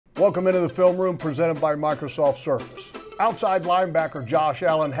Welcome into the film room presented by Microsoft Surface. Outside linebacker Josh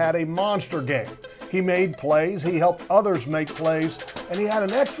Allen had a monster game. He made plays, he helped others make plays, and he had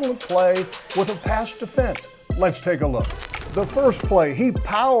an excellent play with a pass defense. Let's take a look. The first play, he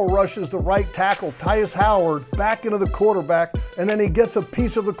power rushes the right tackle, Tyus Howard, back into the quarterback, and then he gets a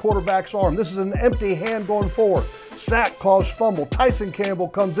piece of the quarterback's arm. This is an empty hand going forward. Sack caused fumble. Tyson Campbell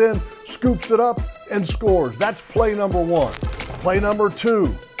comes in, scoops it up, and scores. That's play number one. Play number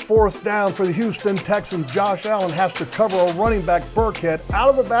two, fourth down for the Houston Texans. Josh Allen has to cover a running back, Burkhead, out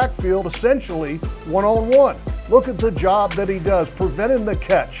of the backfield, essentially one-on-one. Look at the job that he does, preventing the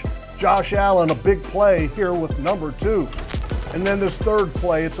catch. Josh Allen, a big play here with number two. And then this third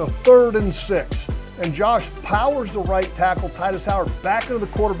play, it's a 3rd and 6. And Josh powers the right tackle, Tyus Howard, back into the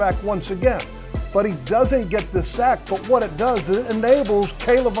quarterback once again. But he doesn't get the sack, but what it does, it enables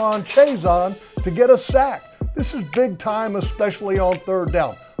K'Lavon Chaisson to get a sack. This is big time, especially on 3rd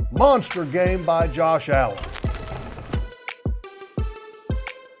down. Monster game by Josh Allen.